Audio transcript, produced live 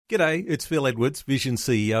G'day, it's Phil Edwards, Vision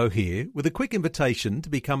CEO here, with a quick invitation to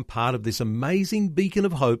become part of this amazing beacon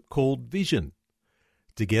of hope called Vision.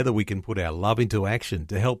 Together we can put our love into action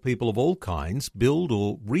to help people of all kinds build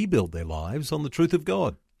or rebuild their lives on the truth of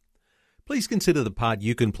God. Please consider the part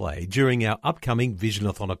you can play during our upcoming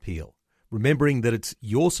Visionathon appeal, remembering that it's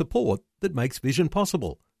your support that makes Vision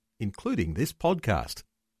possible, including this podcast.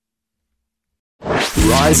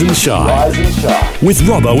 Rise and Shine with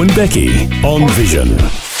Robbo and Becky on Vision.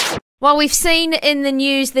 Well, we've seen in the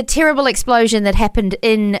news the terrible explosion that happened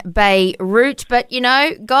in Beirut, but, you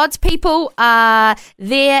know, God's people are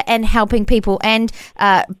there and helping people, and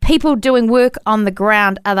people doing work on the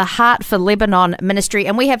ground are the Heart for Lebanon ministry,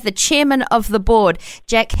 and we have the chairman of the board,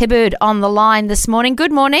 Jack Hibbard, on the line this morning.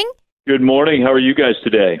 Good morning. Good morning. How are you guys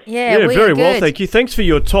today? Yeah, very well, thank you. Thanks for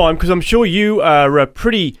your time, because I'm sure you are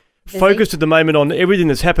pretty focused at the moment on everything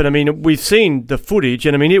that's happened. I mean, we've seen the footage,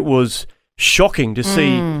 and I mean, it was shocking to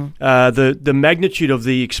see the magnitude of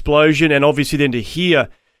the explosion, and obviously then to hear,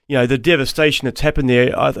 you know, the devastation that's happened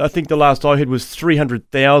there. I think the last I heard was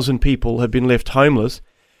 300,000 people have been left homeless.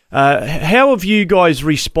 How have you guys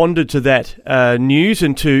responded to that news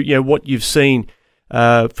and to, you know, what you've seen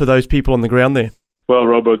for those people on the ground there? Well,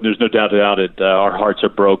 Robo, there's no doubt about it. Our hearts are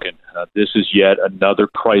broken. This is yet another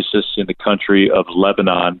crisis in the country of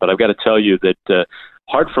Lebanon, but I've got to tell you that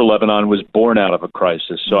Heart for Lebanon was born out of a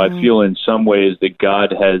crisis. So I feel in some ways that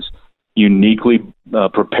God has uniquely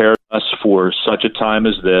prepared us for such a time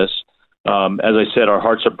as this. As I said, our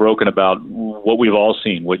hearts are broken about what we've all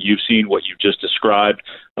seen, what you've seen, what you've just described.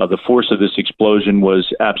 The force of this explosion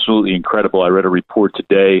was absolutely incredible. I read a report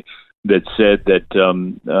today that said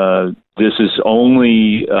that this is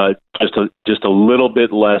only just a little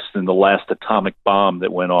bit less than the last atomic bomb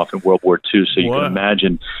that went off in World War II. So you can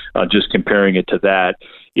imagine just comparing it to that.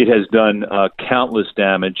 It has done countless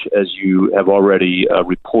damage, as you have already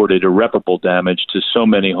reported, irreparable damage to so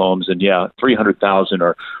many homes. And 300,000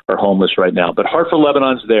 are homeless right now. But Heart for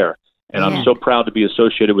Lebanon's there. And I'm so proud to be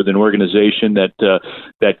associated with an organization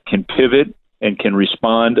that can pivot and can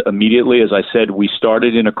respond immediately. As I said, we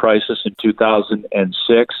started in a crisis in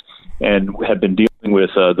 2006 and have been dealing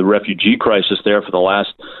with the refugee crisis there for the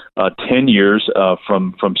last 10 years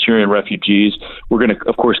from Syrian refugees. We're going to,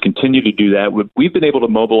 of course, continue to do that. We've been able to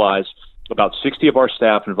mobilize about 60 of our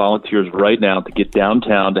staff and volunteers right now to get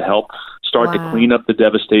downtown to help start to clean up the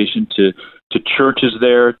devastation to churches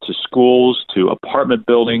there, to schools, to apartment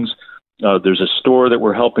buildings. There's a store that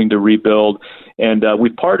we're helping to rebuild. And we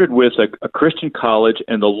partnered with a Christian college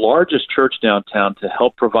and the largest church downtown to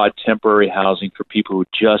help provide temporary housing for people who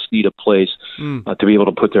just need a place to be able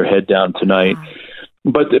to put their head down tonight.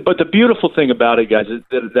 But the beautiful thing about it, guys,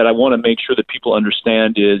 that I want to make sure that people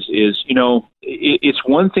understand is you know, it's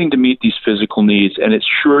one thing to meet these physical needs, and it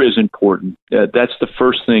sure is important. That's the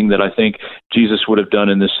first thing that I think Jesus would have done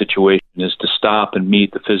in this situation, is to stop and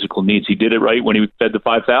meet the physical needs. He did it right when he fed the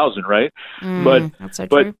 5,000, right? That's so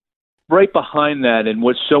true. Right behind that, and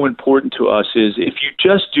what's so important to us is if you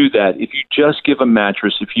just do that, if you just give a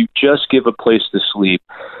mattress, if you just give a place to sleep,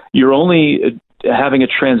 you're only having a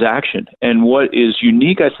transaction. And what is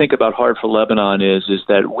unique, I think, about Heart for Lebanon is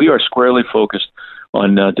that we are squarely focused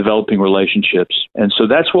on developing relationships. And so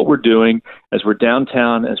that's what we're doing as we're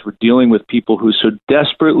downtown, as we're dealing with people who so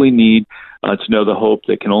desperately need to know the hope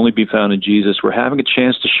that can only be found in Jesus. We're having a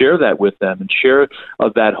chance to share that with them and share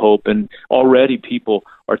of that hope. And already people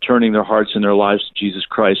are turning their hearts and their lives to Jesus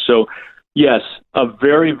Christ. So yes, a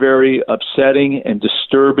very, very upsetting and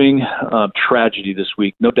disturbing tragedy this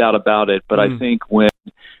week, no doubt about it. But I think when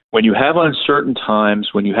you have uncertain times,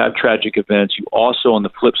 when you have tragic events, you also, on the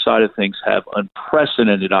flip side of things, have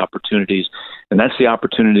unprecedented opportunities. And that's the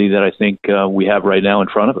opportunity that I think we have right now in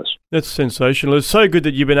front of us. That's sensational. It's so good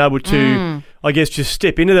that you've been able to, I guess, just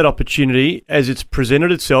step into that opportunity as it's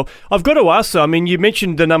presented itself. I've got to ask, though, I mean, you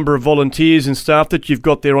mentioned the number of volunteers and staff that you've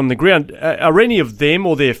got there on the ground. Are any of them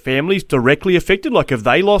or their families directly affected? Like, have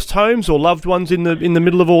they lost homes or loved ones in the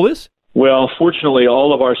middle of all this? Well, fortunately,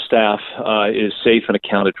 all of our staff is safe and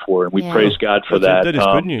accounted for, and we praise God for that. That is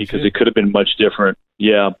good news, because it could have been much different.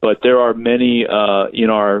 Yeah, but there are many in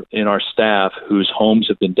our staff whose homes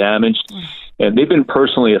have been damaged, and they've been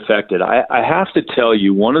personally affected. I have to tell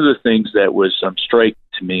you, one of the things that was striking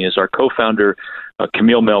to me is our co-founder,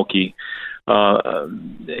 Camille Melky.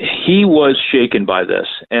 He was shaken by this.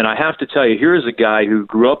 And I have to tell you, here is a guy who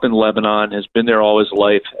grew up in Lebanon, has been there all his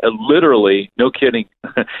life, literally, no kidding,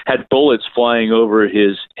 had bullets flying over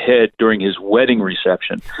his head during his wedding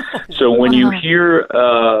reception. So when you hear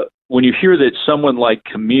when you hear that someone like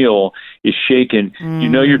Camille is shaken, you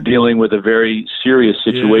know you're dealing with a very serious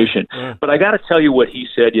situation. Yeah. But I got to tell you what he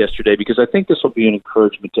said yesterday, because I think this will be an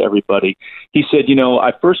encouragement to everybody. He said,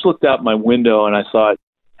 I first looked out my window and I thought,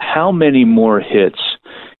 how many more hits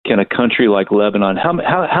can a country like Lebanon,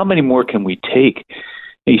 how many more can we take?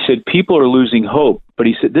 And he said, people are losing hope. But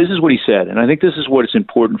he said, this is what he said, and I think this is what is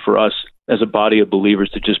important for us as a body of believers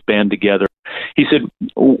to just band together. He said,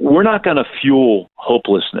 we're not going to fuel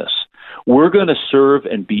hopelessness. We're going to serve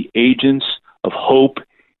and be agents of hope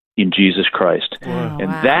in Jesus Christ. Wow. And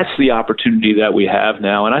that's the opportunity that we have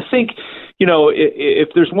now. And I think, if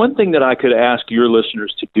there's one thing that I could ask your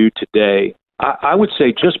listeners to do today, I would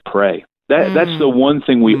say just pray. That's the one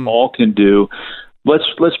thing we all can do.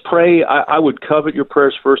 Let's pray. I would covet your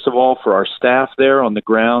prayers, first of all, for our staff there on the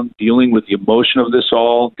ground, dealing with the emotion of this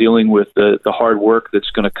all, dealing with the hard work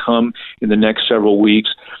that's going to come in the next several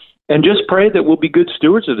weeks. And just pray that we'll be good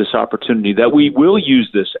stewards of this opportunity, that we will use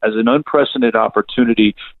this as an unprecedented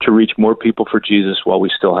opportunity to reach more people for Jesus while we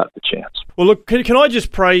still have the chance. Well, look, can I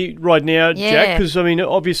just pray right now, Yeah. Jack? Because,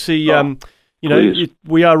 obviously, please.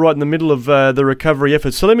 we are right in the middle of the recovery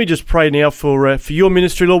effort. So let me just pray now for your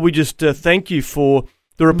ministry, Lord. We just thank you for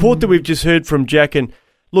the report that we've just heard from Jack. And,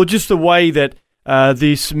 Lord, just the way that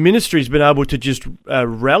this ministry has been able to just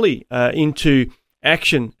rally into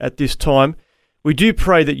action at this time. We do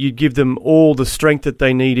pray that you give them all the strength that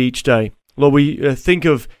they need each day. Lord, we think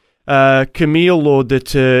of Camille, Lord,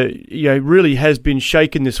 that really has been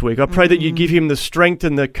shaken this week. I pray that you give him the strength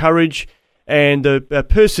and the courage and the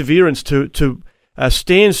perseverance to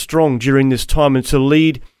stand strong during this time and to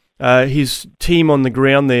lead his team on the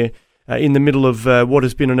ground there in the middle of what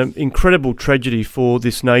has been an incredible tragedy for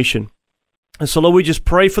this nation. And so, Lord, we just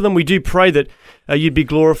pray for them. We do pray that you'd be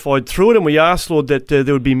glorified through it, and we ask, Lord, that there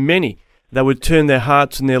would be many that would turn their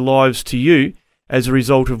hearts and their lives to you as a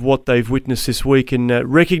result of what they've witnessed this week, and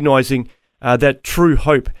recognizing that true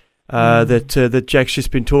hope that Jack's just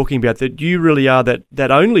been talking about, that you really are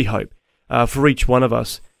that only hope for each one of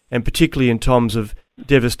us, and particularly in times of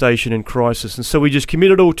devastation and crisis. And so we just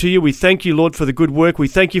commit it all to you. We thank you, Lord, for the good work. We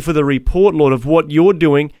thank you for the report, Lord, of what you're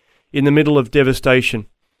doing in the middle of devastation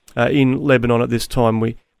in Lebanon at this time.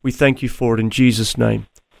 We thank you for it in Jesus' name.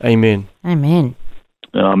 Amen. Amen.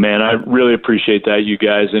 Oh, man, I really appreciate that, you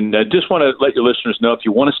guys. And I just want to let your listeners know, if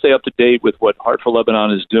you want to stay up to date with what Heart for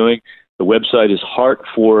Lebanon is doing, the website is Heart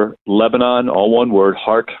for Lebanon, all one word,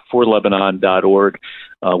 heartforlebanon.org.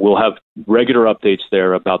 We'll have regular updates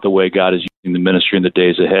there about the way God is using the ministry in the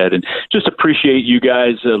days ahead. And just appreciate you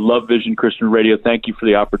guys. Love Vision Christian Radio. Thank you for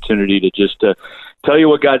the opportunity to just tell you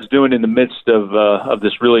what God's doing in the midst of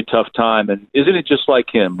this really tough time. And isn't it just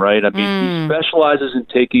like him, right? I mean, he specializes in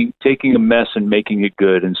taking a mess and making it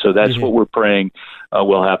good. And so that's what we're praying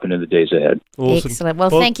will happen in the days ahead. Awesome. Excellent.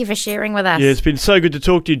 Well, thank you for sharing with us. Yeah, it's been so good to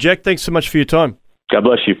talk to you, Jack. Thanks so much for your time. God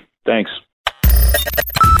bless you. Thanks.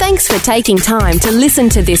 Thanks for taking time to listen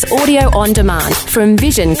to this audio on demand from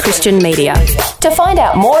Vision Christian Media. To find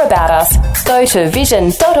out more about us, go to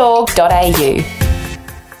vision.org.au.